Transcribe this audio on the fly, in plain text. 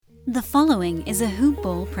The following is a Hoop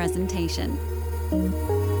Ball presentation.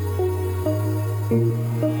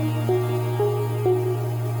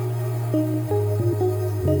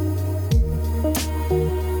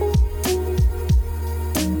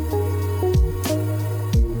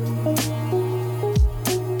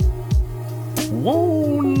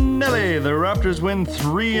 Whoa, Nelly! The Raptors win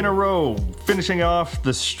 3 in a row, finishing off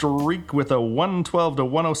the streak with a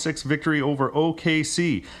 112-106 victory over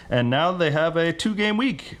OKC. And now they have a 2-game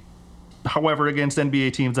week, however, against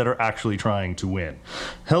NBA teams that are actually trying to win.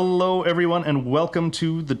 Hello, everyone, and welcome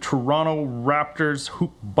to the Toronto Raptors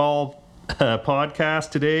Hoop Ball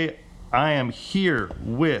podcast. Today, I am here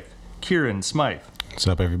with Kieran Smythe. What's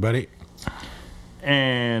up, everybody?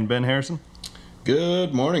 And Ben Harrison.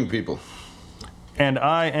 Good morning, people. And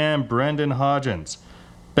I am Brendan Hodgins.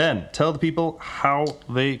 Ben, tell the people how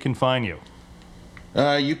they can find you.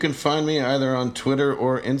 You can find me either on Twitter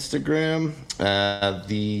or Instagram.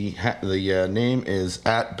 The name is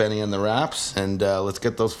 @BennyandTheRaps, and let's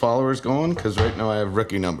get those followers going, because right now I have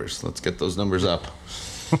rookie numbers. Let's get those numbers up.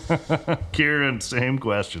 Kieran, same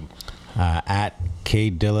question.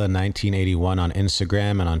 @KDilla1981 on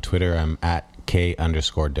Instagram, and on Twitter I'm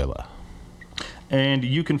 @K_Dilla. And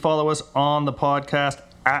you can follow us on the podcast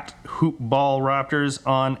 @HoopBallRaptors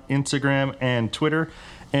on Instagram and Twitter.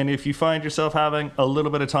 And if you find yourself having a little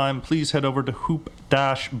bit of time, please head over to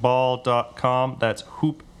hoop-ball.com. That's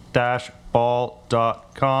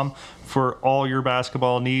hoop-ball.com for all your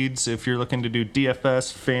basketball needs. If you're looking to do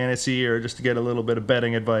DFS, fantasy, or just to get a little bit of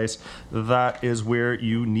betting advice, that is where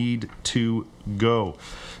you need to go.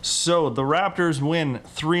 So the Raptors win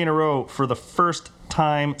 3 in a row for the first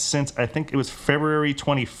time since I think it was February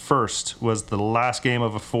 21st was the last game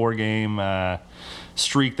of a 4-game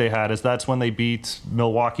streak they had. That's when they beat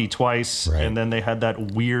Milwaukee twice, right. And then they had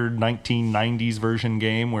that weird 1990s version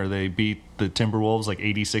game where they beat the Timberwolves like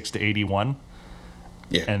 86-81.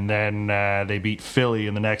 Yeah. And then they beat Philly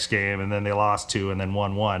in the next game, and then they lost 2 and then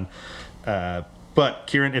won 1. But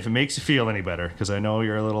Kieran, if it makes you feel any better, because I know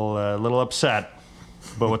you're a little upset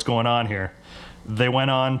about what's going on here, they went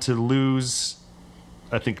on to lose,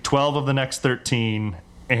 I think, 12 of the next 13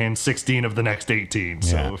 and 16 of the next 18.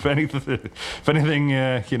 So Yeah. if anything,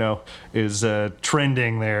 is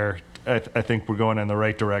trending there, I think we're going in the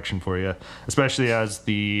right direction for you, especially as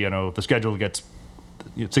the schedule gets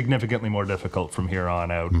significantly more difficult from here on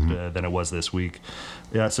out than it was this week.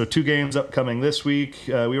 Yeah, so 2 games upcoming this week.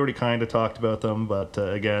 We already kind of talked about them, but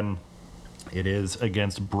again, it is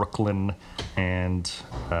against Brooklyn and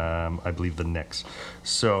I believe the Knicks.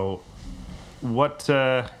 So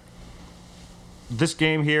this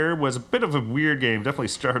game here was a bit of a weird game. Definitely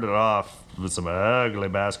started off with some ugly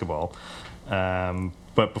basketball.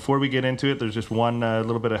 But before we get into it, there's just one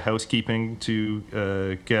little bit of housekeeping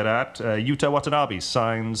to get at. Yuta Watanabe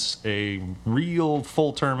signs a real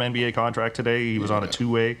full-term NBA contract today. He was on a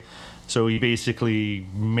 2-way. So he basically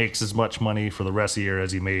makes as much money for the rest of the year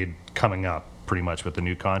as he made coming up, pretty much, with the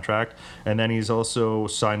new contract. And then he's also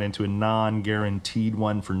signed into a non-guaranteed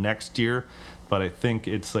one for next year. But I think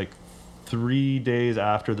it's like 3 days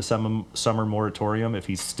after the summer moratorium, if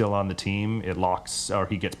he's still on the team, it locks, or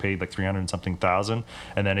he gets paid like 300 and something thousand.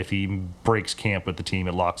 And then if he breaks camp with the team,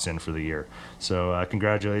 it locks in for the year. So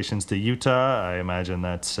congratulations to Utah. I imagine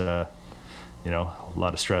that's a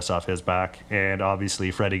lot of stress off his back. And obviously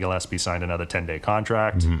Freddie Gillespie signed another 10-day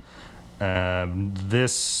contract.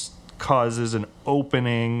 This causes an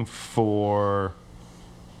opening for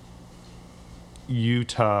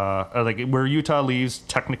Utah, where Utah leaves.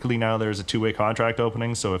 Technically now there's a 2-way contract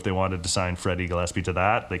opening, so if they wanted to sign Freddie Gillespie to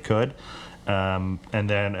that, they could. And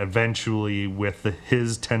then eventually with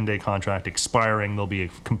his 10-day contract expiring, there'll be a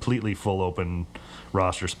completely full open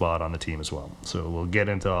roster spot on the team as well. So we'll get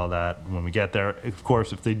into all that when we get there. Of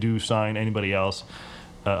course, if they do sign anybody else,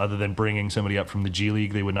 other than bringing somebody up from the G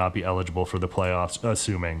League, they would not be eligible for the playoffs,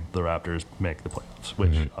 assuming the Raptors make the playoffs,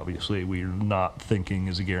 which obviously we're not thinking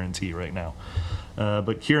is a guarantee right now.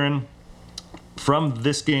 But Kieran, from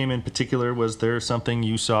this game in particular, was there something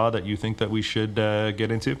you saw that you think that we should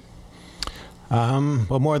get into?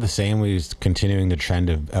 Well, more of the same. We was continuing the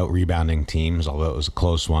trend of out-rebounding teams, although it was a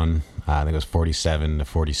close one. I think it was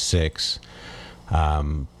 47-46.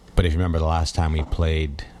 But if you remember the last time we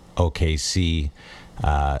played OKC,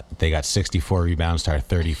 they got 64 rebounds to our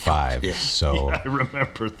 35. Yeah. So I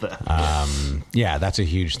remember that. That's a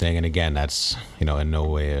huge thing. And again, that's in no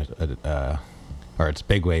way or it's a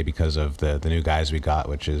big way because of the new guys we got,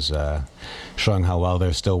 which is showing how well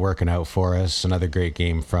they're still working out for us. Another great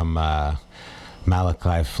game from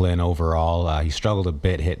Malachi Flynn overall. He struggled a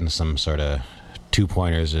bit hitting some sort of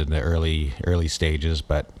 2-pointers in the early stages,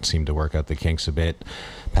 but seemed to work out the kinks a bit.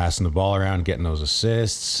 passing the ball around, getting those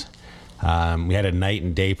assists. We had a night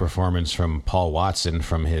and day performance from Paul Watson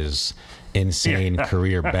from his insane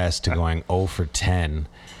career best to going 0 for 10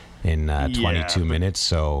 in 22 minutes.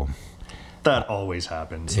 So that always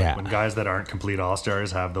happens. Like when guys that aren't complete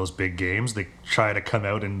all-stars have those big games, they try to come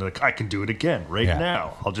out and like, I can do it again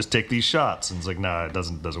now. I'll just take these shots. And it's like, nah, it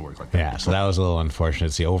doesn't work like that. Yeah, so that was a little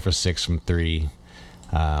unfortunate. See, 0 for 6 from 3.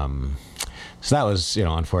 So that was,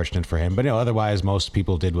 unfortunate for him. But, otherwise, most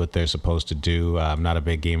people did what they're supposed to do. Not a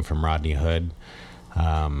big game from Rodney Hood.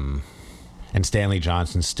 And Stanley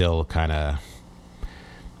Johnson still kind of,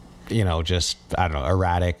 just, I don't know,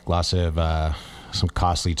 erratic. Lots of some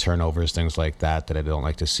costly turnovers, things like that I don't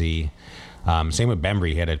like to see. Same with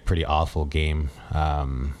Bembry. He had a pretty awful game.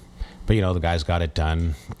 But, the guys got it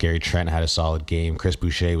done. Gary Trent had a solid game. Chris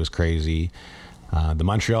Boucher was crazy. The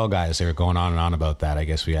Montreal guys, they were going on and on about that. I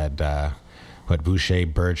guess we had Boucher,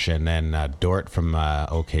 Birch, and then Dort from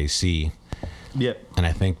OKC. Yep. And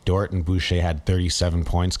I think Dort and Boucher had 37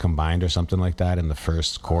 points combined or something like that in the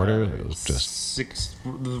first quarter. It was just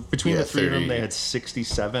between the three of them, they had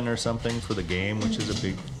 67 or something for the game, which is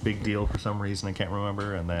a big deal for some reason. I can't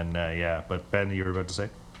remember. And then but Ben, you were about to say?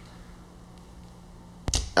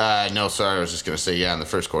 No, sorry. I was just going to say, in the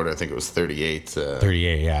first quarter, I think it was 38.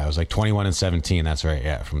 38, yeah. It was like 21 and 17. That's right,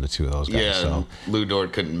 yeah, from the two of those guys. Yeah, so. Lou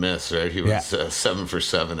Dort couldn't miss, right? He was 7 for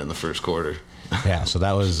 7 in the first quarter. Yeah, so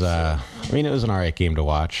that was, it was an all right game to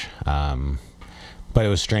watch. But it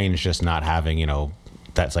was strange just not having,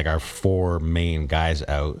 that's like our 4 main guys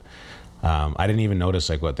out. I didn't even notice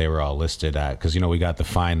like what they were all listed at because we got the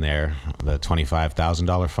fine there, the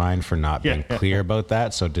 $25,000 fine for not being clear about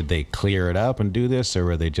that. So did they clear it up and do this, or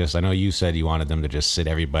were they just? I know you said you wanted them to just sit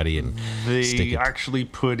everybody and they actually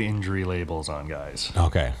put injury labels on guys.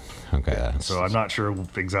 Okay. So I'm not sure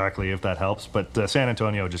exactly if that helps, but San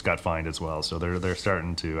Antonio just got fined as well. So they're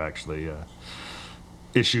starting to actually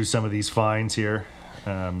issue some of these fines here.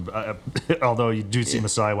 Although you do see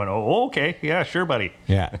Masai went, oh, okay, yeah, sure, buddy.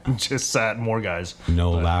 Yeah. Just sat more guys.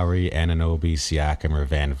 Lowry, Anunoby, Siakam, or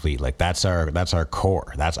Van Vliet. Like that's our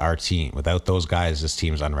core. That's our team. Without those guys, this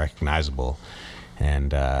team's unrecognizable.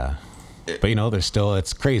 And but there's still,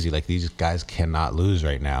 it's crazy. Like these guys cannot lose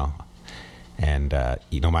right now. And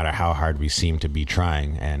no matter how hard we seem to be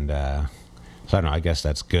trying. And so I don't know. I guess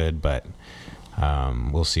that's good, but.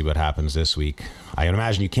 We'll see what happens this week. I can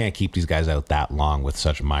imagine you can't keep these guys out that long with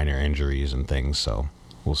such minor injuries and things, so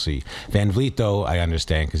we'll see. Van Vliet, though, I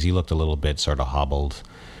understand because he looked a little bit sort of hobbled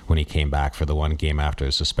when he came back for the one game after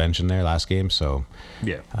his suspension there last game. So,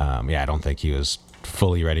 I don't think he was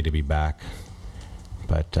fully ready to be back.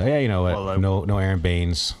 But, you know what? Well, no Aaron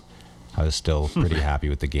Baines. I was still pretty happy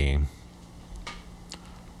with the game.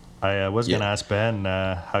 I was going to ask Ben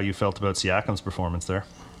how you felt about Siakam's performance there.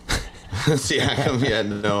 Siakam,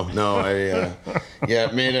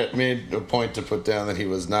 I made a point to put down that he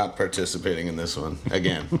was not participating in this one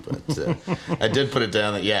again, but I did put it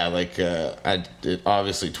down that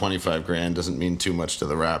obviously $25,000 doesn't mean too much to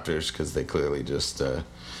the Raptors because they clearly just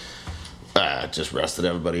rested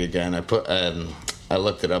everybody again. I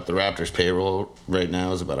looked it up. The Raptors payroll right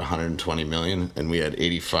now is about $120 million, and we had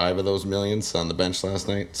 85 of those millions on the bench last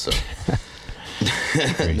night, so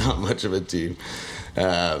not much of a team.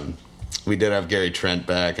 We did have Gary Trent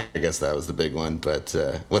back. I guess that was the big one. But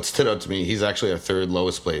what stood out to me, he's actually our 3rd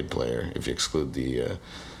lowest paid player if you exclude the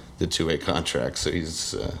 2-way contract. So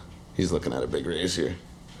he's looking at a big raise here.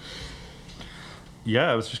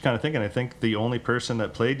 Yeah, I was just kind of thinking. I think the only person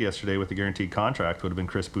that played yesterday with the guaranteed contract would have been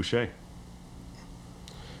Chris Boucher.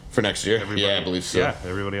 For next year? I believe so. Yeah,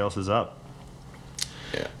 everybody else is up.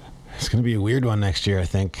 Yeah. It's going to be a weird one next year, I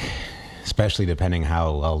think, especially depending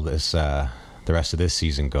how well this... the rest of this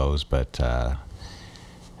season goes, but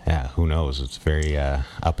who knows? It's very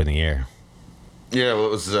up in the air. Yeah, well,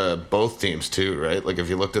 it was both teams too, right? Like if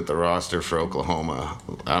you looked at the roster for Oklahoma,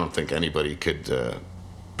 I don't think anybody could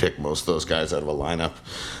pick most of those guys out of a lineup.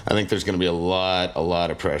 I think there's going to be a lot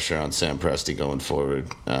of pressure on Sam Presti going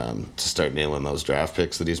forward to start nailing those draft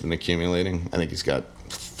picks that he's been accumulating. I think he's got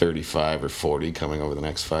 35 or 40 coming over the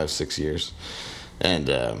next 5-6 years. And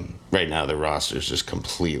right now the roster is just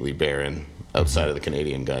completely barren outside of the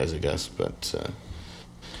Canadian guys, I guess. But,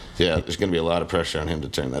 there's going to be a lot of pressure on him to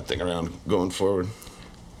turn that thing around going forward.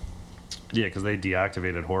 Yeah, because they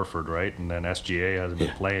deactivated Horford, right? And then SGA hasn't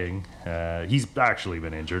been playing. He's actually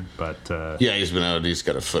been injured, but... he's been out. He's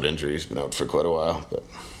got a foot injury. He's been out for quite a while. But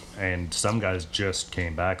and some guys just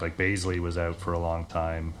came back. Like Baisley was out for a long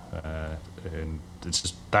time. And it's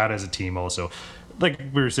just that as a team also. Like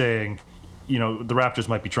we were saying... the Raptors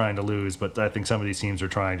might be trying to lose, but I think some of these teams are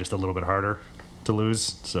trying just a little bit harder. to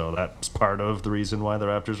lose, so that's part of the reason why the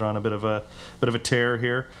Raptors are on a bit of a tear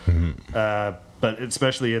here. But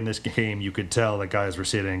especially in this game, you could tell the guys were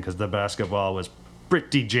sitting because the basketball was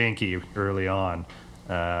pretty janky early on.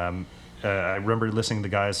 I remember listening to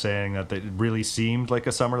the guys saying that it really seemed like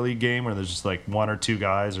a summer league game where there's just like one or two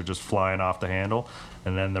guys are just flying off the handle,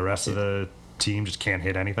 and then the rest of the team just can't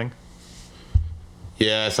hit anything.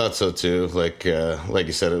 Yeah, I thought so too. Like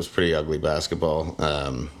you said, it was pretty ugly basketball.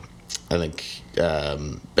 I think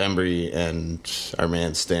Bembry and our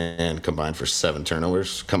man Stan combined for 7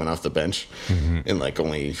 turnovers coming off the bench in like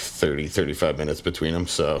only 30, 35 minutes between them.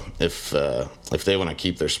 So if they want to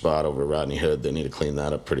keep their spot over Rodney Hood, they need to clean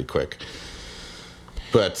that up pretty quick.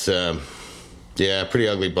 But yeah, pretty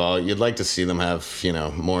ugly ball. You'd like to see them have,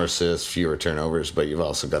 more assists, fewer turnovers, but you've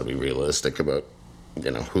also got to be realistic about,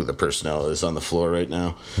 who the personnel is on the floor right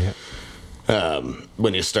now. Yeah.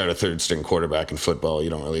 When you start a third string quarterback in football, you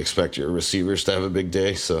don't really expect your receivers to have a big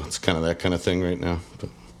day. So it's kind of that kind of thing right now. But.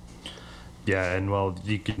 Yeah, and well,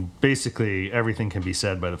 you can basically everything can be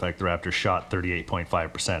said by the fact the Raptors shot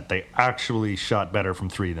 38.5%. They actually shot better from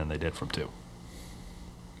 3 than they did from 2.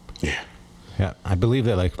 Yeah. Yeah, I believe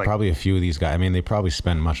that like probably a few of these guys, I mean, they probably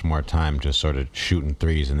spend much more time just sort of shooting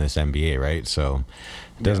threes in this NBA, right? So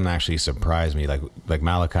it doesn't actually surprise me. Like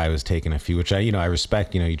Malachi was taking a few, which I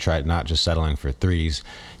respect. He tried not just settling for threes.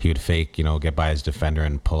 He would fake, get by his defender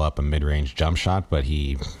and pull up a mid-range jump shot, but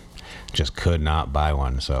he just could not buy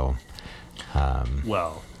one. So,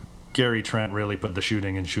 well, Gary Trent really put the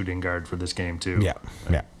shooting guard for this game too. Yeah,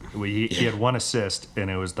 yeah. He had 1 assist,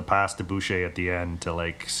 and it was the pass to Boucher at the end to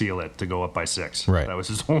like seal it to go up by 6. Right. That was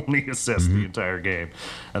his only assist the entire game,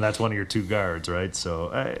 and that's one of your 2 guards, right?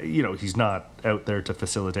 So he's not out there to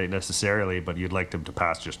facilitate necessarily, but you'd like him to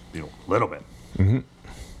pass just a little bit. Mm-hmm.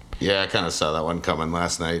 Yeah, I kind of saw that one coming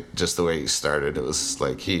last night. Just the way he started, it was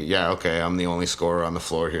like I'm the only scorer on the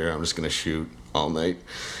floor here. I'm just gonna shoot all night.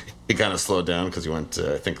 He kind of slowed down because he went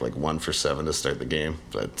I think like 1 for 7 to start the game,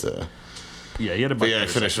 but. Yeah, he had a bunch. He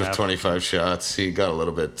finished with 25 shots. He got a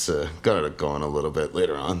little bit, got it going a little bit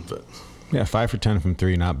later on, but yeah, 5 for 10 from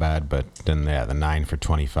 3, not bad. But then the 9 for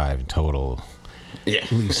 25 in total,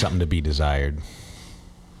 leaves something to be desired.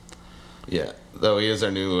 Yeah, though he is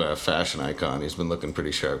our new fashion icon. He's been looking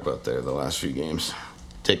pretty sharp out there the last few games,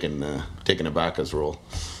 taking Ibaka's role.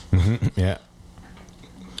 Yeah.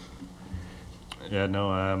 Yeah,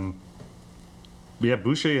 no.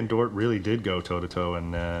 Boucher and Dort really did go toe to toe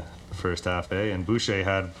in the first half, and Boucher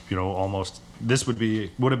had almost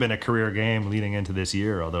would have been a career game leading into this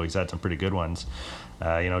year, although he's had some pretty good ones.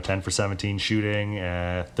 10 for 17 shooting,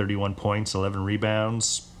 31 points, 11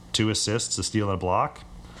 rebounds, 2 assists, a steal and a block.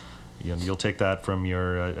 You'll take that from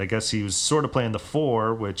your. I guess he was sort of playing the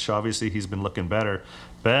 4, which obviously he's been looking better.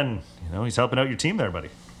 Ben, he's helping out your team there, buddy.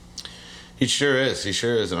 He sure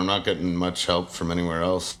is, and I'm not getting much help from anywhere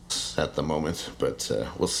else at the moment, but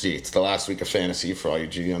we'll see. It's the last week of fantasy for all you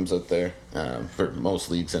GMs out there, for most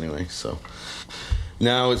leagues anyway, so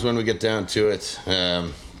now is when we get down to it.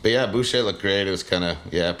 But yeah, Boucher looked great. It was kind of,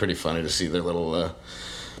 pretty funny to see their little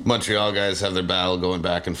Montreal guys have their battle going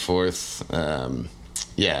back and forth. Like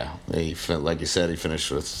you said, he finished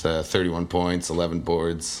with 31 points, 11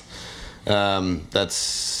 boards.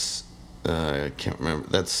 I can't remember.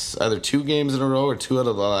 That's either 2 games in a row or 2 out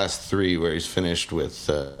of the last 3 where he's finished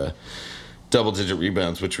with double-digit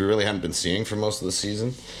rebounds, which we really hadn't been seeing for most of the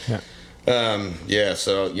season. Yeah.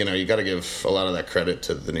 So, you got to give a lot of that credit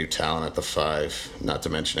to the new talent at the 5, not to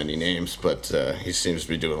mention any names, but he seems to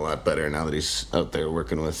be doing a lot better now that he's out there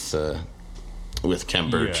working with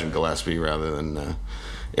Kem Birch and Gillespie rather than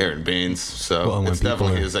Aaron Baines. So it's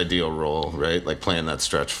definitely his ideal role, right? Like playing that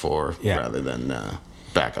stretch 4 rather than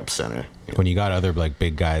backup center. When you got other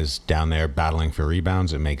big guys down there battling for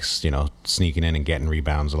rebounds, it makes sneaking in and getting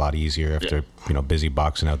rebounds a lot easier after busy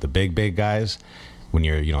boxing out the big guys. When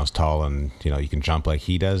you're as tall and you can jump like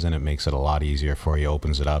he does, and it makes it a lot easier for you.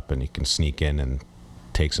 Opens it up and you can sneak in and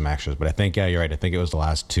take some extras. But I think you're right. I think it was the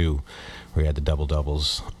last 2 where he had the double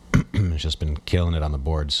doubles. He's just been killing it on the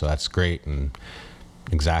board, so that's great and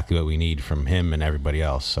exactly what we need from him and everybody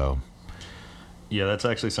else. So. Yeah, that's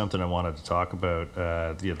actually something I wanted to talk about.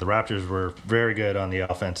 The Raptors were very good on the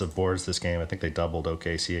offensive boards this game. I think they doubled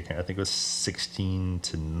OKC. I think it was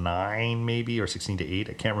 16-9 maybe, or 16-8.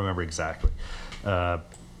 I can't remember exactly.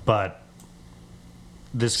 But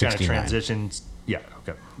this 69. Kind of transitions. Yeah,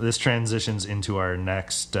 okay. This transitions into our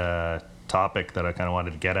next topic that I kind of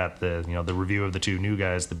wanted to get at, the review of the 2 new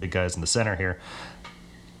guys, the big guys in the center here.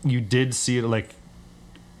 You did see it like.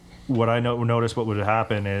 What I noticed what would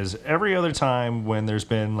happen is every other time when there's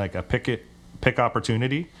been like a pick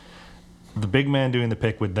opportunity, the big man doing the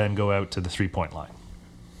pick would then go out to the 3-point line.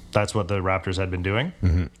 That's what the Raptors had been doing.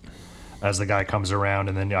 Mm-hmm. As the guy comes around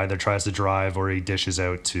and then either tries to drive or he dishes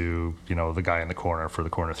out to, the guy in the corner for the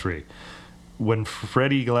corner three. When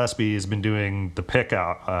Freddie Gillespie has been doing the pick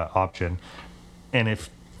option, and if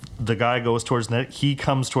the guy goes towards the net, he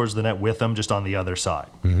comes towards the net with him just on the other side.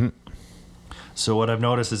 Mm-hmm. So what I've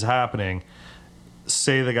noticed is happening,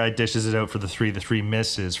 say the guy dishes it out for the three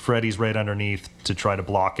misses, Freddie's right underneath to try to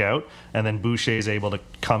block out, and then Boucher's able to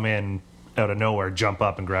come in out of nowhere, jump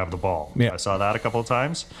up and grab the ball. Yeah. I saw that a couple of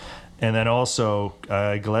times. And then also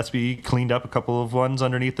Gillespie cleaned up a couple of ones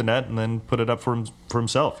underneath the net and then put it up for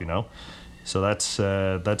himself, So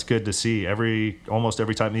that's good to see. Almost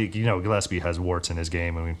every time, Gillespie has warts in his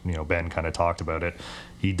game, and Ben kind of talked about it.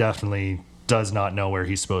 He definitely does not know where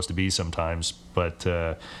he's supposed to be sometimes. But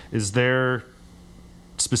is there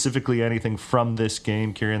specifically anything from this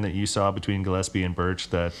game, Kieran, that you saw between Gillespie and Birch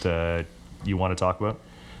that you want to talk about?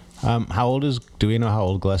 Do we know how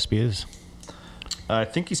old Gillespie is? I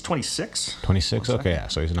think he's 26. 26? Okay, yeah,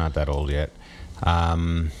 so he's not that old yet.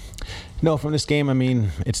 No, from this game,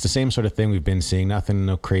 it's the same sort of thing we've been seeing.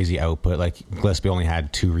 No crazy output. Like, Gillespie only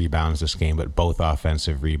had 2 rebounds this game, but both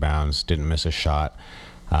offensive rebounds, didn't miss a shot.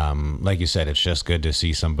 Like you said, it's just good to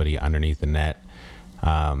see somebody underneath the net.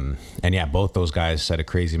 And yeah, both those guys set a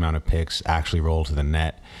crazy amount of picks, actually rolled to the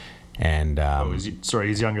net. And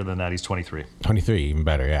he's younger than that. He's 23. 23, even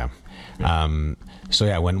better, yeah. So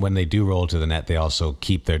yeah, when they do roll to the net, they also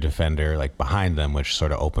keep their defender like behind them, which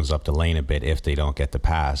sort of opens up the lane a bit if they don't get the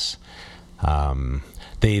pass.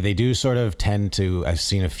 They do sort of tend to. I've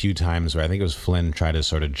seen a few times where I think it was Flynn try to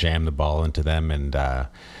sort of jam the ball into them and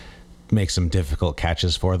make some difficult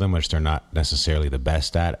catches for them, which they're not necessarily the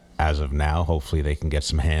best at as of now. Hopefully they can get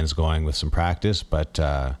some hands going with some practice, but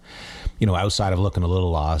outside of looking a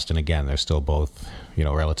little lost, and again, they're still both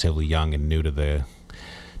relatively young and new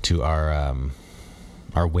to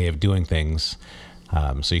our way of doing things.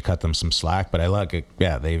 So you cut them some slack, but I like it.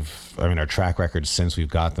 Yeah, our track record since we've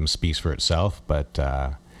got them speaks for itself, but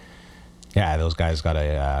those guys got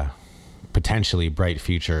a potentially bright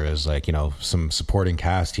future as some supporting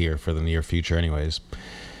cast here for the near future anyways.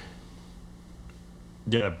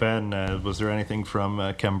 Yeah, Ben, was there anything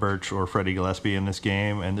from Kem Birch or Freddie Gillespie in this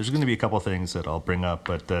game? And there's going to be a couple of things that I'll bring up,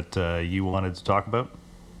 but that you wanted to talk about?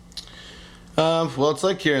 Well, it's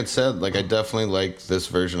like Kieran said, I definitely like this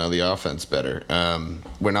version of the offense better.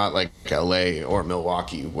 We're not like LA or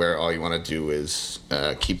Milwaukee where all you want to do is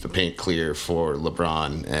keep the paint clear for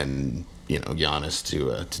LeBron and Giannis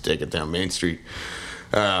to take it down Main Street.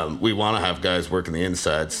 We want to have guys working the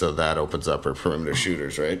inside, so that opens up our perimeter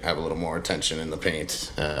shooters, right? Have a little more attention in the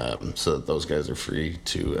paint, so that those guys are free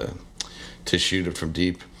to shoot it from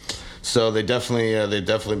deep. So they've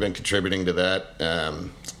definitely been contributing to that.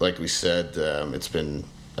 Like we said, it's been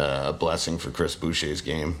a blessing for Chris Boucher's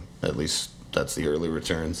game. At least that's the early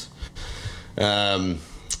returns.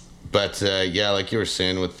 But like you were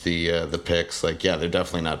saying with the picks, they're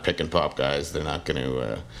definitely not pick and pop guys. They're not going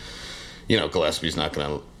to, Gillespie's not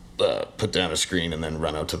going to put down a screen and then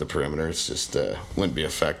run out to the perimeter. It's just wouldn't be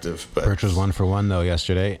effective. But Birch was 1 for 1 though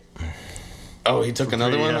yesterday. Oh, he took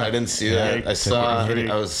another one? Yeah. I didn't see that. I saw.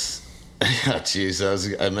 I was.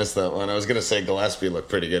 Jeez, I missed that one. I was gonna say Gillespie looked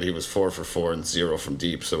pretty good. He was 4 for 4 and 0 from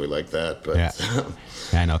deep, so we like that. But yeah,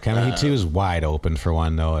 I know. He was wide open for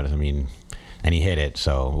one though. And he hit it,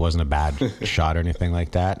 so it wasn't a bad shot or anything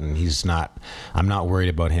like that. And I'm not worried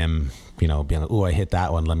about him, being like, "Oh, I hit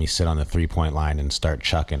that one. Let me sit on the 3-point line and start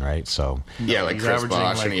chucking." Right. So yeah, like he's Chris averaging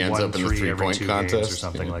Bosh, and he ends up in the 3-point contest or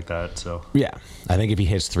something like that. So yeah, I think if he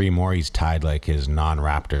hits 3 more, he's tied his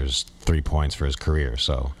non-Raptors 3 points for his career.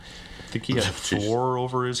 So. I think he had 4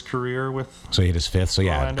 over his career with. So he hit his 5th. So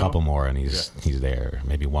yeah, Orlando. a couple more, and he's there.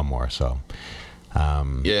 Maybe 1 more. So.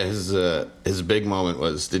 His big moment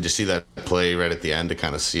was. Did you see that play right at the end to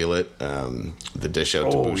kind of seal it? The dish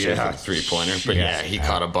out to Boucher for the 3-pointer. But he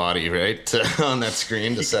caught a body right on that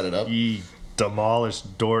screen to set it up. He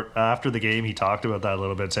demolished Dort after the game. He talked about that a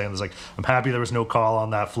little bit, saying, "I'm happy there was no call on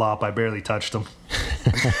that flop. I barely touched him."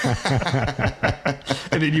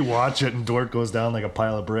 And then you watch it, and Dort goes down like a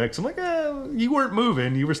pile of bricks. I'm like, you weren't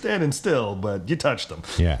moving. You were standing still, but you touched him.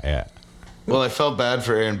 Yeah. Well, I felt bad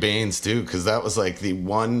for Aaron Baines, too, because that was the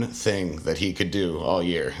one thing that he could do all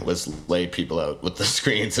year was lay people out with the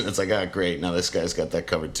screens. And it's great. Now this guy's got that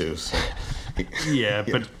covered, too. So. Yeah,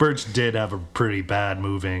 but Birch did have a pretty bad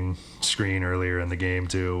moving screen earlier in the game,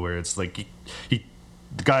 too, where it's the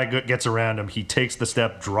guy gets around him, he takes the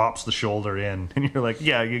step, drops the shoulder in, and you're like,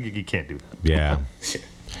 yeah, you can't do that. Yeah.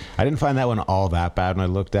 I didn't find that one all that bad when I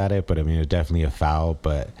looked at it, but it was definitely a foul.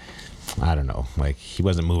 But I don't know, like he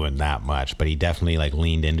wasn't moving that much, but he definitely like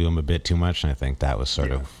leaned into him a bit too much, and I think that was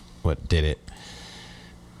sort of what did it.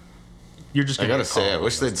 You're just. I gotta say, I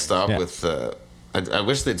wish they'd stop Yeah. with. I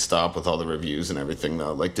wish they'd stop with all the reviews and everything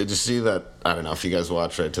though. Like, did you see that? I don't know if you guys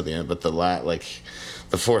watched right to the end, but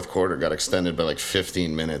the fourth quarter got extended by like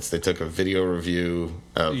 15 minutes. They took a video review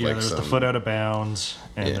of Yeah, like there's some. the foot out of bounds,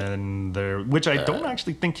 and then which I don't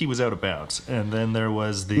actually think he was out of bounds, and then there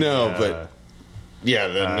was the but yeah,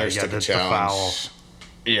 the nurse took a the foul. challenge.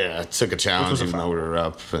 Yeah, took a challenge was a even though foul. we were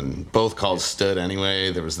up, and both calls stood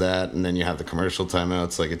anyway. There was that, and then you have the commercial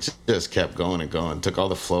timeouts. Like it just kept going and going. Took all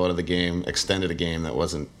the flow out of the game, extended a game that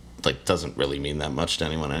wasn't like doesn't really mean that much to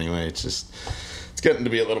anyone anyway. It's getting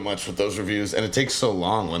to be a little much with those reviews, and it takes so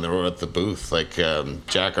long when they're at the booth. Like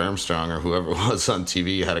Jack Armstrong or whoever was on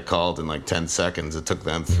TV had it called in like 10 seconds. It took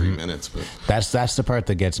them 3 minutes. But That's the part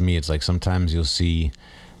that gets me. It's like sometimes you'll see,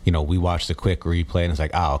 we watch the quick replay and it's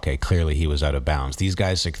like, okay, clearly he was out of bounds. These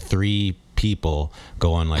guys, like 3 people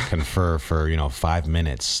go and like confer for 5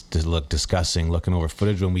 minutes to discussing, looking over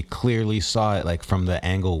footage when we clearly saw it like from the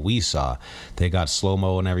angle we saw. They got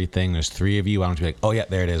slow-mo and everything. There's 3 of you. Why don't you be like, oh yeah,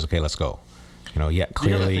 there it is. Okay, let's go. The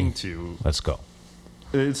Clearly. other thing too, Let's go.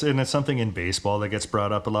 it's something in baseball that gets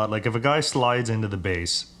brought up a lot. Like if a guy slides into the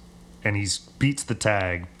base and he beats the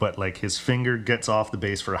tag, but like his finger gets off the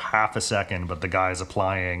base for half a second, but the guy's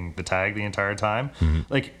applying the tag the entire time.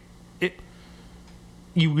 Like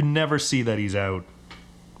you would never see that he's out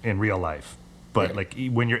in real life. But like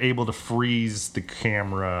when you're able to freeze the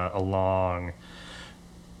camera along,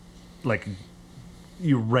 like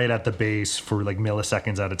you're right at the base for like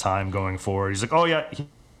milliseconds at a time going forward. He's like, oh yeah,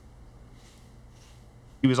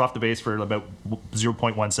 he was off the base for about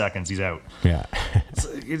 0.1 seconds. He's out. Yeah.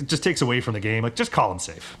 It just takes away from the game. Like, just call him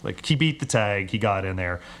safe. Like, he beat the tag. He got in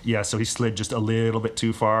there. Yeah, so he slid just a little bit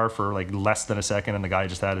too far for, like, less than a second, and the guy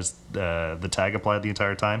just had his the tag applied the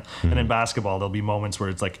entire time. And in basketball, there'll be moments where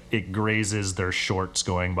it's like it grazes their shorts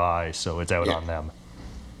going by, so it's out on them.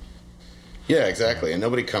 yeah, exactly. And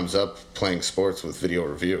nobody comes up playing sports with video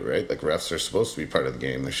review, right? Like refs are supposed to be part of the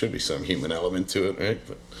game. There should be some human element to it, right?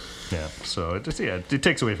 But Yeah, so it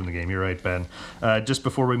takes away from the game. You're right, Ben. Just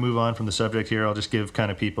before we move on from the subject here, I'll just give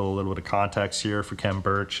kind of people a little bit of context here for Kem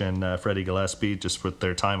Birch and Freddie Gillespie, just with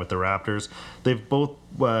their time with the Raptors. They've both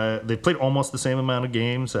they've played almost the same amount of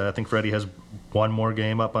games. I think Freddie has one more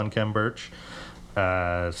game up on Kem Birch,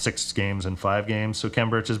 6 games and 5 games. So Kem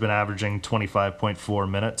Birch has been averaging 25.4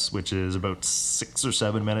 minutes, which is about 6 or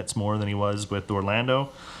 7 minutes more than he was with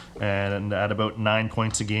Orlando. And at about 9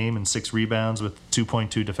 points a game and 6 rebounds with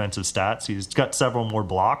 2.2 defensive stats. He's got several more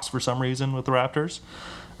blocks for some reason with the Raptors.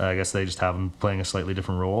 I guess they just have him playing a slightly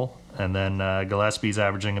different role. And then Gillespie's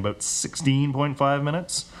averaging about 16.5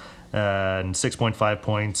 minutes and 6.5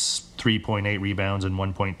 points, 3.8 rebounds, and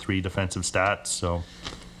 1.3 defensive stats. So,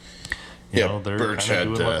 you know, they're Birch kind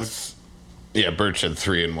of had doing what Birch had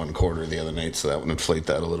 3 1/4 the other night, so that would inflate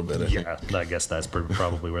that a little bit. I think. Yeah, I guess that's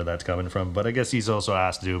probably where that's coming from. But I guess he's also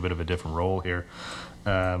asked to do a bit of a different role here.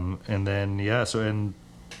 And then, and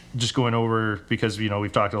just going over, because, you know,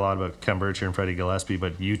 we've talked a lot about Kem Birch here and Freddie Gillespie,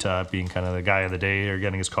 but Utah being kind of the guy of the day or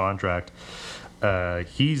getting his contract,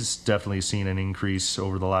 he's definitely seen an increase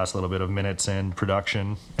over the last little bit of minutes and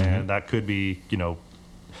production. And that could be, you know,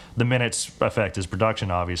 the minutes affect his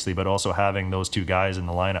production, obviously, but also having those 2 guys in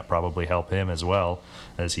the lineup probably help him as well,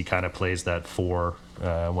 as he kind of plays that 4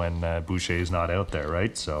 when Boucher's not out there,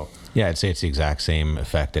 right? So Yeah, I'd say it's the exact same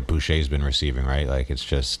effect that Boucher's been receiving, right? Like, it's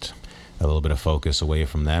just a little bit of focus away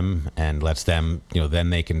from them and lets them, you know, then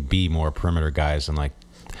they can be more perimeter guys and, like,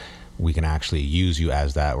 we can actually use you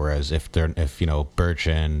as that. Whereas if you know, Birch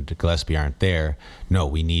and Gillespie aren't there, no,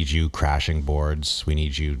 we need you crashing boards. We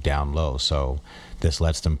need you down low. So this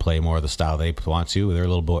lets them play more of the style they want to. They're a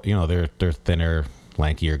little bit, you know, they're thinner,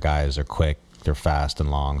 lankier guys. They're quick. They're fast and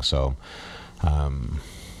long. So,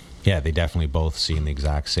 yeah, they definitely both seen the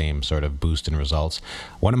exact same sort of boost in results.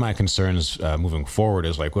 One of my concerns moving forward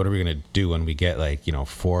is, like, what are we going to do when we get, like, you know,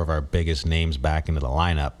 4 of our biggest names back into the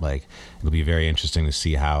lineup? Like, it'll be very interesting to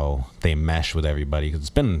see how they mesh with everybody, because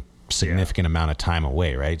it's been a significant amount of time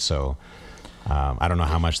away, right? So I don't know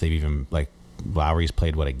how much they've even, like, Lowry's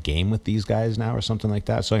played, a game with these guys now or something like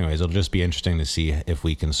that. So anyways, it'll just be interesting to see if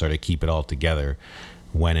we can sort of keep it all together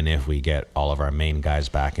when and if we get all of our main guys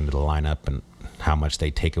back into the lineup, and how much they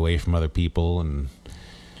take away from other people. And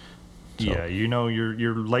so. Yeah, you know,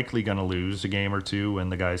 you're likely going to lose a game or 2 when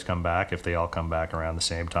the guys come back, if they all come back around the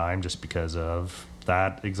same time, just because of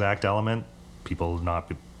that exact element. People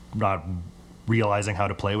not realizing how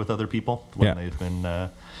to play with other people when they've been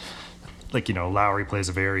like, you know, Lowry plays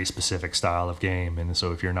a very specific style of game, and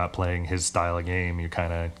so if you're not playing his style of game, you're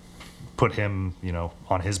kind of put him,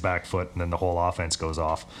 on his back foot, and then the whole offense goes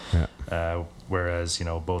off. Yeah. Whereas,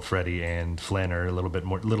 both Freddie and Flynn are a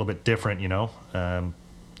little bit different, and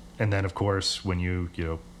then of course when you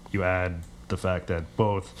add the fact that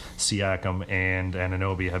both Siakam and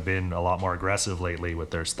Anunoby have been a lot more aggressive lately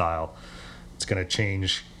with their style, it's going to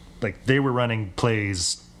change. Like, they were running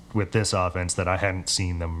plays with this offense that I hadn't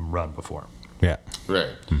seen them run before. Yeah. Right.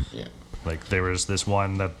 Yeah. Like, there was this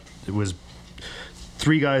one that it was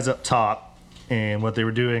 3 guys up top, and what they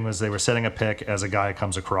were doing was they were setting a pick as a guy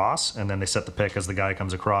comes across, and then they set the pick as the guy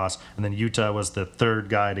comes across, and then Utah was the third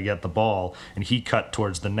guy to get the ball, and he cut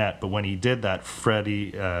towards the net. But when he did that,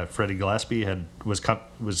 Freddie Gillespie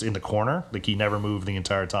was in the corner. Like, he never moved the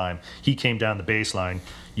entire time. He came down the baseline.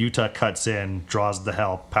 Utah cuts in, draws the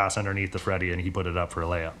help, pass underneath the Freddie, and he put it up for a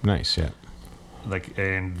layup. Nice. Yeah. Like,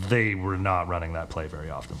 and they were not running that play very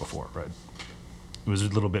often before, right? It was a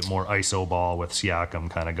little bit more ISO ball with Siakam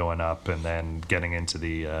kind of going up and then getting into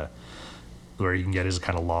the where he can get his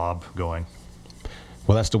kind of lob going.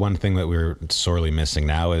 Well, that's the one thing that we're sorely missing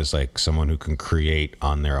now is like someone who can create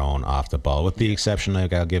on their own off the ball. With the exception,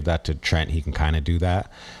 like, I'll give that to Trent. He can kind of do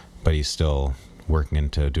that, but he's still working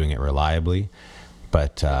into doing it reliably.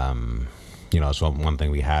 But it's one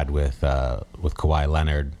thing we had with Kawhi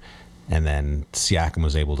Leonard, and then Siakam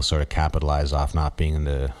was able to sort of capitalize off not being in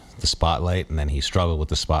the spotlight, and then he struggled with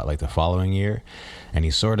the spotlight the following year, and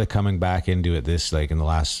he's sort of coming back into it in the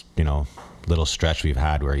last little stretch we've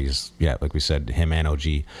had where he's like we said, him and OG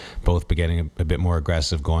both getting a bit more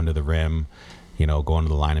aggressive, going to the rim, going to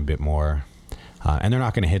the line a bit more, and they're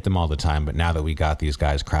not going to hit them all the time, but now that we got these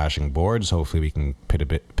guys crashing boards, hopefully we can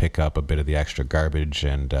pick up a bit of the extra garbage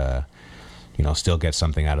and still get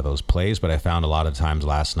something out of those plays. But I found a lot of times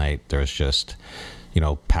last night there's just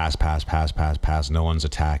pass, no one's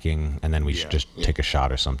attacking, and then we should just take a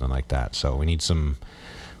shot or something like that. So we need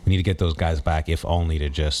to get those guys back, if only to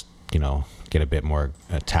just, get a bit more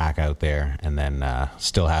attack out there, and then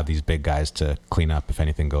still have these big guys to clean up if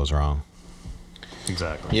anything goes wrong.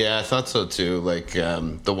 Exactly. Yeah, I thought so too. Like,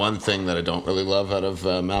 the one thing that I don't really love out of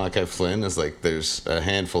Malachi Flynn is, like, there's a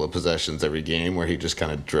handful of possessions every game where he just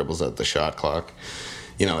kind of dribbles out the shot clock.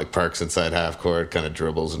 Like parks inside half court, kind of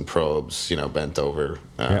dribbles and probes, bent over,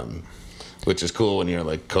 which is cool when you're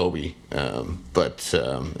like Kobe. But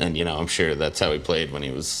I'm sure that's how he played when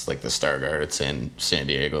he was like the star guard at San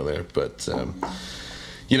Diego there. But,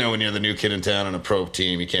 when you're the new kid in town on a probe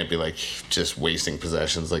team, you can't be like just wasting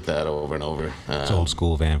possessions like that over and over. It's old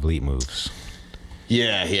school Van Vliet moves.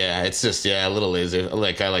 Yeah, it's just, a little lazy.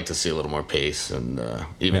 Like, I like to see a little more pace, and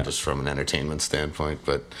even just from an entertainment standpoint.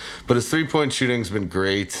 But his 3-point shooting's been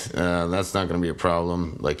great. That's not going to be a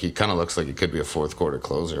problem. Like, he kind of looks like he could be a fourth quarter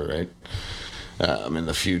closer, right? In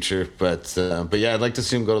the future. But I'd like to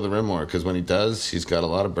see him go to the rim more, because when he does, he's got a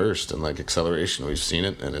lot of burst and like acceleration. We've seen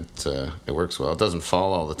it, and it works well. It doesn't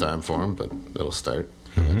fall all the time for him, but it'll start.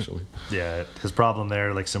 Eventually. Yeah, his problem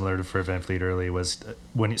there, like similar to for Van Vliet early, was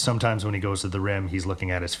sometimes when he goes to the rim, he's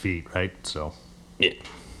looking at his feet, right? So yeah,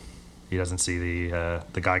 he doesn't see the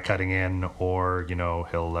guy cutting in, or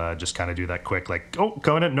he'll just kind of do that quick, like, oh,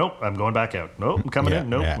 coming in, nope, I'm going back out, nope, I'm coming in,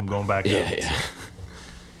 nope, I'm going back out. Yeah.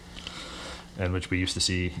 And which we used to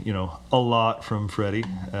see, a lot from Freddie,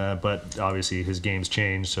 but obviously his game's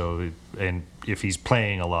changed. So, and if he's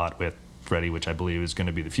playing a lot with Freddie, which I believe is going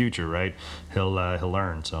to be the future, right? He'll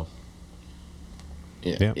learn. So.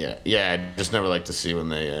 Yeah. I just never like to see when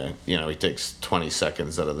they, he takes 20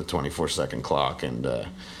 seconds out of the 24-second clock, and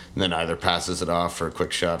then either passes it off for a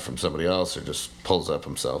quick shot from somebody else, or just pulls up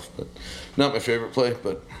himself. But not my favorite play.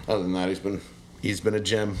 But other than that, he's been a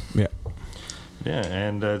gem. Yeah. Yeah,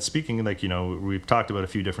 and speaking, like, we've talked about a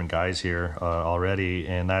few different guys here already,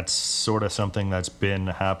 and that's sort of something that's been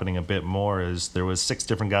happening a bit more. Is there was 6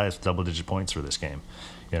 different guys with double-digit points for this game.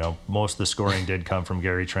 Most of the scoring did come from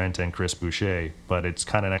Gary Trent and Chris Boucher, but it's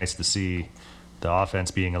kind of nice to see the offense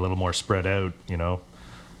being a little more spread out.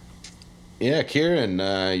 Yeah, Kieran,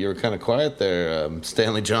 you were kind of quiet there.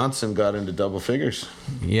 Stanley Johnson got into double figures.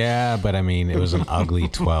 Yeah, but I mean, it was an ugly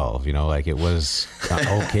 12. Like, it was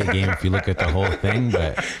an okay game if you look at the whole thing,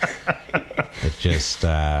 but it just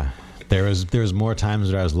there was more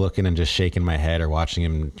times where I was looking and just shaking my head, or watching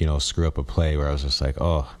him, screw up a play where I was just like,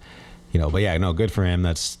 oh, But yeah, no, good for him.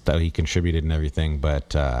 That he contributed and everything, but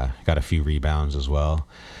got a few rebounds as well.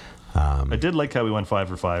 I did like how he went 5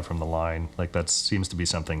 for 5 from the line. Like, that seems to be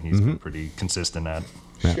something he's been pretty consistent at.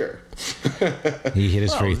 Yeah. Sure. He hit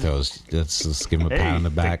his free throws. Let's give him a pat on the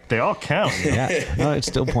back. They all count. Yeah, no, it's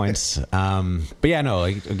still points. But yeah,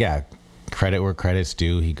 no, credit where credit's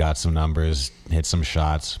due. He got some numbers, hit some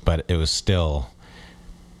shots, but it was still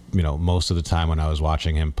most of the time when I was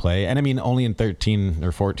watching him play, and I mean only in 13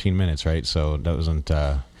 or 14 minutes, right? So that wasn't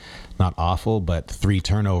not awful, but 3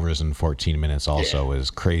 turnovers in 14 minutes also is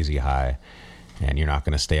crazy high, and you're not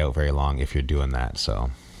going to stay out very long if you're doing that.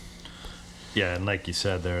 So. Yeah, and like you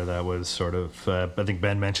said there, that was sort of, I think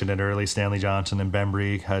Ben mentioned it early, Stanley Johnson and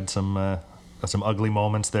Bembry had some ugly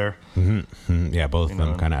moments there. Mm-hmm. Yeah, both of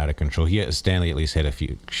them kind of out of control. Stanley at least hit a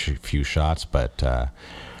few shots, but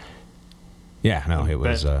it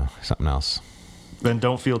was something else. Ben,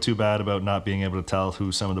 don't feel too bad about not being able to tell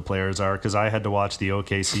who some of the players are, because I had to watch the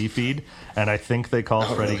OKC feed, and I think they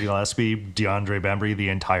called Freddie Gillespie DeAndre Bembry the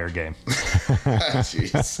entire game.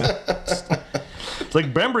 Jeez. It's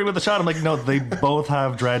like Bembry with a shot. I'm like, no, they both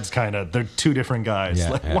have dreads, kind of. They're two different guys.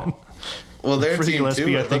 One, well, their Freddie team Gillespie,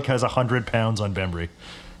 too. I think, has 100 pounds on Bembry.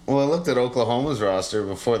 Well, I looked at Oklahoma's roster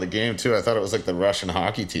before the game too. I thought it was like the Russian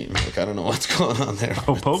hockey team. Like, I don't know what's going on there.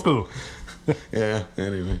 Oh, Poku. Yeah.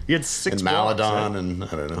 Anyway, He had 6 and blocks, Maladon, right? and I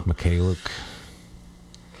don't know. Mikhailuk.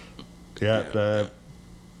 Yeah.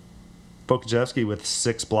 Pokajevsky with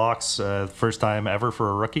 6 blocks. First time ever for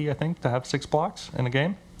a rookie, I think, to have 6 blocks in a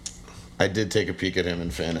game. I did take a peek at him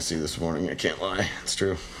in fantasy this morning. I can't lie. It's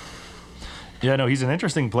true. Yeah, no, he's an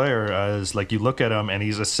interesting player. As like you look at him, and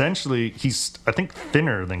he's I think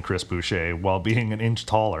thinner than Chris Boucher while being an inch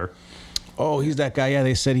taller. Oh, he's that guy. Yeah,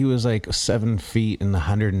 they said he was like 7 feet and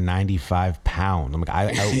 195 pounds. I'm like, I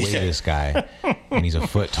outweigh this guy, and he's a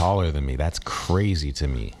foot taller than me. That's crazy to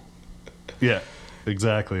me. Yeah,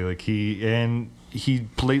 exactly. Like he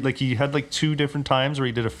played like he had like 2 different times where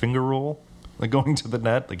he did a finger roll, like going to the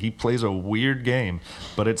net. Like he plays a weird game,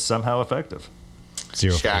 but it's somehow effective.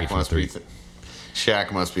 0 for 8 Shaq from must 3.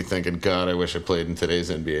 Shaq must be thinking, God, I wish I played in today's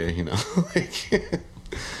NBA. You know,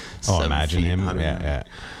 like. Imagine him. Yeah.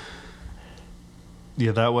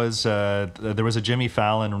 Yeah, that was there was a Jimmy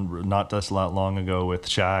Fallon not this long ago with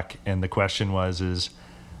Shaq, and the question is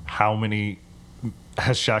how many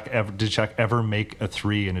did Shaq ever make a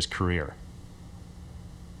 3 in his career?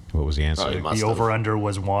 What was the answer? Oh, he must The have. over-under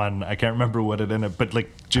was 1. I can't remember what it ended, but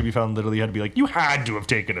like Jimmy Fallon literally had to be like, you had to have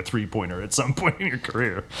taken a 3-pointer at some point in your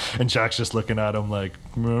career. And Shaq's just looking at him like,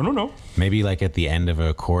 I don't know. Maybe like at the end of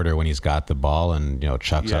a quarter when he's got the ball and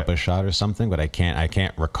chucks up a shot or something, but I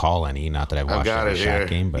can't recall any. Not that I've watched I've got every it Shaq here.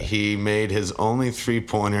 game, but He made his only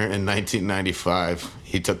 3-pointer in 1995.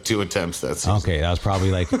 He took 2 attempts that season. okay, that was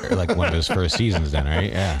probably like one of his first seasons then,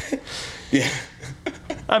 right? Yeah. Yeah.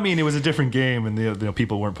 I mean, it was a different game, and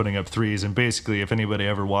people weren't putting up 3s. And basically, if anybody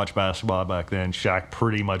ever watched basketball back then, Shaq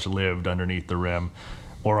pretty much lived underneath the rim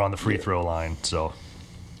or on the free throw line. So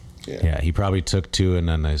Yeah, he probably took 2, and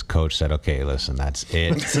then his coach said, "Okay, listen, that's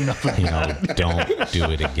it. it's enough of that. Don't do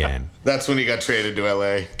it again." That's when he got traded to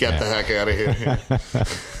LA. Get the heck out of here.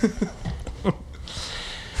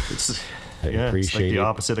 It's I like appreciate the it.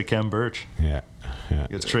 opposite of Kem Birch. Yeah.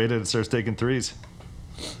 Gets traded and starts taking 3s.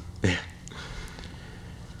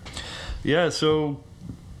 Yeah, so,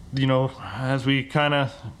 as we kind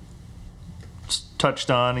of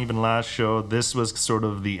touched on even last show, this was sort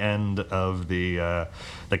of the end of the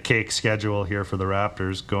cake schedule here for the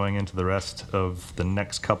Raptors. Going into the rest of the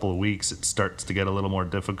next couple of weeks, it starts to get a little more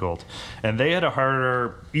difficult. And they had a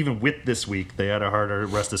harder, even with this week, they had a harder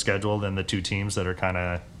rest of schedule than the 2 teams that are kind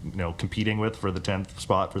of, competing with for the 10th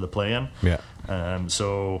spot for the play-in. Yeah.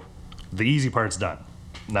 So the easy part's done.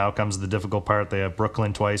 Now comes the difficult part. They have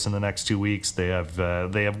Brooklyn twice in the next 2 weeks. They have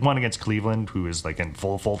one against Cleveland, who is like in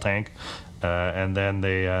full tank, and then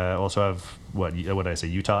they also have what did I say,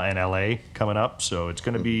 Utah and LA coming up. So it's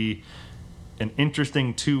going to be an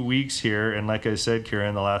interesting 2 weeks here. And like I said,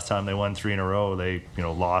 Kieran, the last time they won 3 in a row, they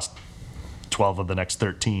lost 12 of the next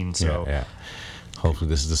 13. So Yeah. Hopefully,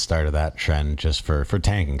 this is the start of that trend, just for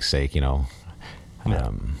tanking's sake. No,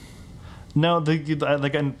 and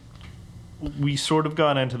we sort of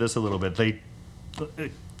got into this a little bit.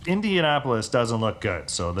 Indianapolis doesn't look good.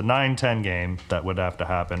 So the 9-10 game, that would have to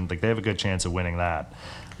happen. Like, they have a good chance of winning that.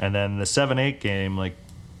 And then the 7-8 game, like,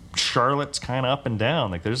 Charlotte's kind of up and down.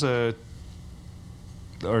 Like, the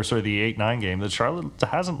 8-9 game, the Charlotte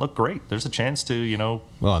hasn't looked great. There's a chance to, get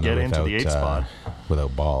into the 8th spot.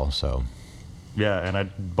 Without Ball, so. Yeah, and I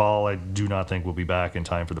do not think will be back in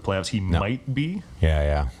time for the playoffs. He might be.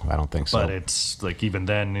 Yeah, I don't think so. But it's like, even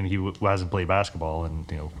then, and he hasn't played basketball in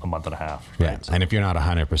a month and a half. Yeah, right? So, and if you're not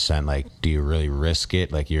 100%, like, do you really risk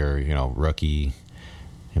it? Like, you're rookie.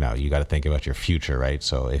 You got to think about your future, right?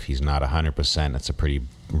 So if he's not 100%, it's a pretty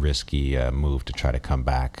risky move to try to come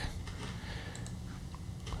back.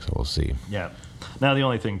 So we'll see. yeah. Now the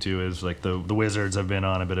only thing too is like the Wizards have been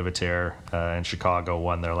on a bit of a tear, and Chicago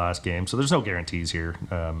won their last game, so there's no guarantees here.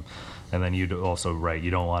 And then you'd also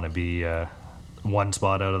you don't want to be one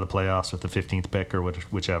spot out of the playoffs with the 15th pick or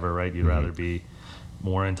whichever, right? You'd rather be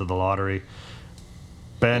more into the lottery.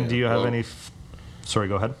 Ben, do you have any? Sorry,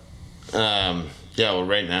 go ahead. Yeah, well,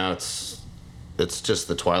 right now it's just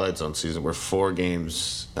the Twilight Zone season. We're 4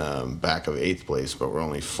 games back of 8th place, but we're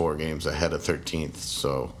only 4 games ahead of 13th.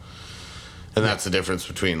 So, and that's the difference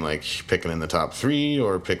between like picking in the top 3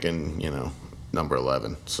 or picking, number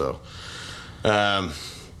 11. So,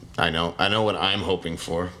 I know what I'm hoping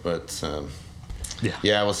for, but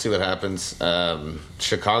yeah, we'll see what happens.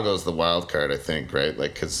 Chicago's the wild card, I think, right?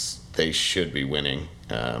 Like, because they should be winning,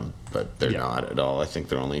 but they're not at all. I think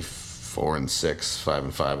they're only 4-6,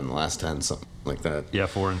 5-5 in the last 10, something like that. Yeah,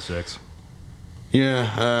 4-6.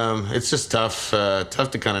 Yeah, it's just tough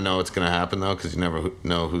to kind of know what's going to happen, though, because you never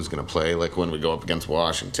know who's going to play. Like when we go up against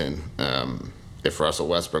Washington, if Russell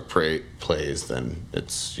Westbrook plays, then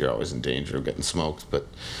you're always in danger of getting smoked. But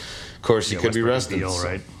of course, he could be rested. Deal,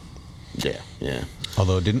 right? Yeah.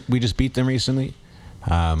 Although, didn't we just beat them recently?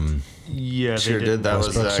 Yeah, sure they did. That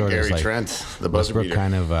Westbrook was sort of Gary like- Trent, the buzzer Westbrook beater.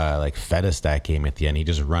 kind of like fed us that game at the end. He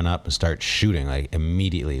just run up and start shooting like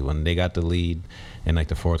immediately when they got the lead in like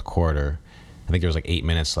the fourth quarter. I think there was like 8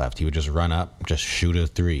 minutes left. He would just run up, just shoot a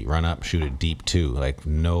 3, run up, shoot a deep 2. Like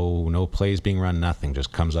no plays being run, nothing.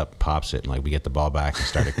 Just comes up, pops it, and like we get the ball back and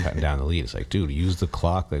started cutting down the lead. It's like, dude, use the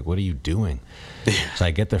clock. Like, what are you doing? So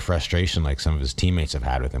I get the frustration like some of his teammates have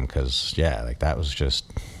had with him because like that was just.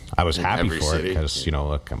 I was In happy every for city. it because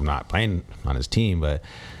look, I'm not playing on his team, but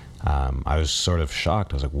I was sort of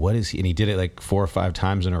shocked. I was like, what is he? And he did it like 4 or 5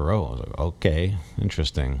 times in a row. I was like, okay,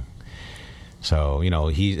 interesting. So,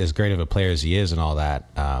 he's as great of a player as he is and all that.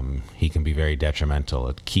 He can be very detrimental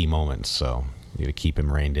at key moments. So you got to keep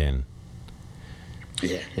him reined in.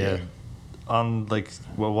 Yeah. On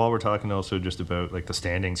while we're talking also just about like the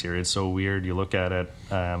standings here, it's so weird. You look at it,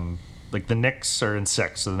 like the Knicks are in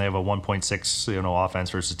 6th, and they have a 1.6 offense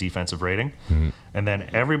versus defensive rating, and then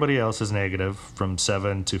everybody else is negative from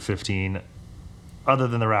 7 to 15, other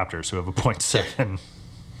than the Raptors who have a 0.7.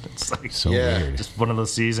 It's like So Yeah. weird. just one of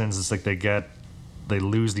those seasons. It's like they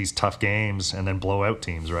lose these tough games and then blow out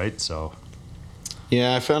teams, right? So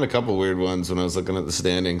Yeah, I found a couple weird ones when I was looking at the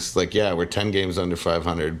standings. Like, we're 10 games under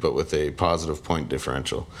 500, but with a positive point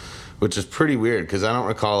differential, which is pretty weird because I don't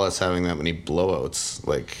recall us having that many blowouts,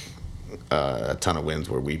 like a ton of wins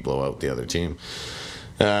where we blow out the other team.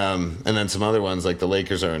 And then some other ones, like the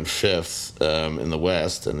Lakers are in 5th in the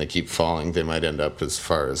West, and they keep falling. They might end up as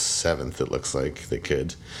far as 7th, it looks like they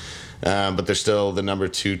could. But they're still the number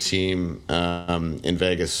 2 team in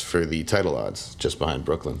Vegas for the title odds, just behind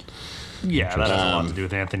Brooklyn. yeah, that has a lot to do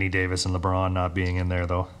with Anthony Davis and LeBron not being in there,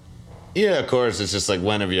 though. Yeah, of course. It's just like,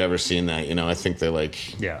 when have you ever seen that? I think they're like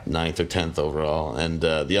 9th or 10th overall. And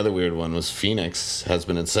the other weird one was Phoenix has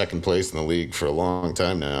been in 2nd place in the league for a long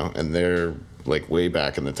time now, and they're like way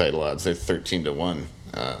back in the title odds. They're 13-1,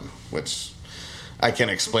 which I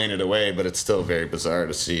can't explain it away, but it's still very bizarre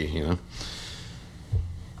to see.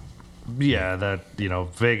 Yeah, that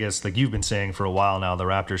Vegas, like you've been saying for a while now, the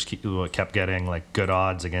Raptors kept getting like good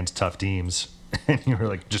odds against tough teams, and you were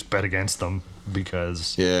like, just bet against them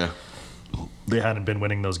because Yeah. they hadn't been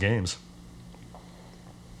winning those games.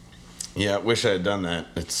 Yeah, wish I had done that.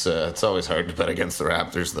 It's always hard to bet against the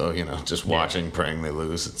Raptors, though. Just watching, praying they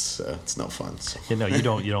lose. It's no fun. So. You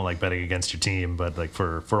don't like betting against your team, but like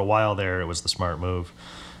for a while there, it was the smart move.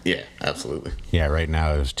 Yeah, absolutely. Yeah, right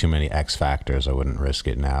now there's too many X factors. I wouldn't risk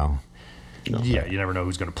it now. Yeah, you never know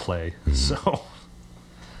who's going to play. So,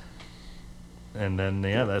 and then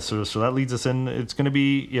so that leads us in. It's going to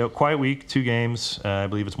be quiet week, 2 games. I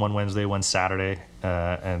believe it's one Wednesday, one Saturday,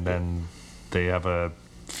 and then they have a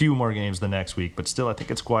few more games the next week. But still, I think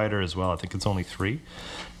it's quieter as well. I think it's only 3.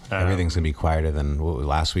 Everything's gonna be quieter than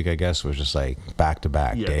last week. I guess was just like back to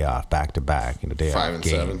back, day off, back to back. Day 5 off, and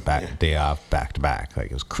game, 7, back, yeah. day off, back to back. Like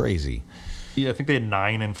it was crazy. Yeah, I think they had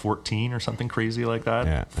 9 and 14 or something crazy like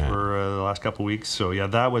that for the last couple of weeks. So yeah,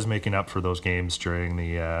 that was making up for those games during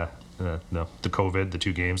the COVID, the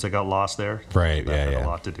 2 games that got lost there. Right, That had yeah. a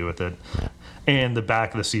lot to do with it. Yeah. And the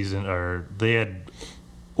back of the season, or they had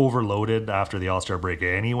overloaded after the All-Star break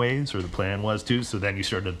anyways, or the plan was to. So then you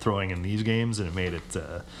started throwing in these games, and it made it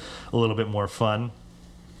a little bit more fun.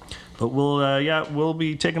 But we'll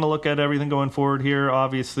be taking a look at everything going forward here.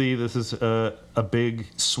 Obviously, this is a big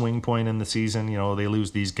swing point in the season. They lose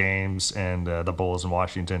these games, and the Bulls and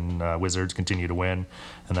Washington Wizards continue to win,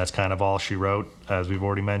 and that's kind of all she wrote. As we've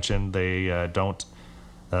already mentioned, they don't.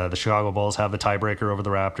 The Chicago Bulls have the tiebreaker over the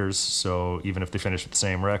Raptors, so even if they finish with the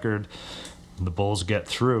same record, the Bulls get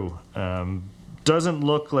through. Doesn't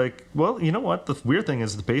look like. Well, you know what? The weird thing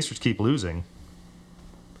is the Pacers keep losing.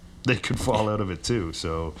 They could fall out of it too.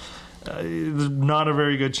 So. there's not a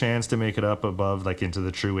very good chance to make it up above like into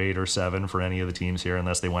the true 8 or 7 for any of the teams here,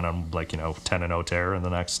 unless they went on like 10-0 tear in the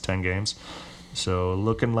next 10 games. So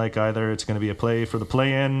looking like either it's going to be a play for the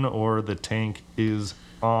play-in or the tank is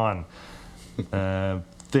on.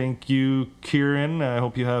 Thank you, Kieran. I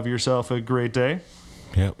hope you have yourself a great day.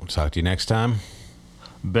 Yeah, we'll talk to you next time.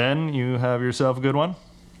 Ben, you have yourself a good one.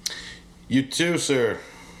 You too, sir.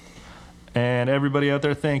 And everybody out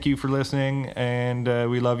there, thank you for listening. And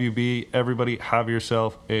we love you, B. Everybody, have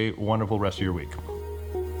yourself a wonderful rest of your week.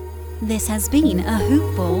 This has been a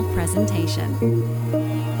Hoop Ball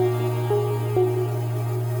presentation.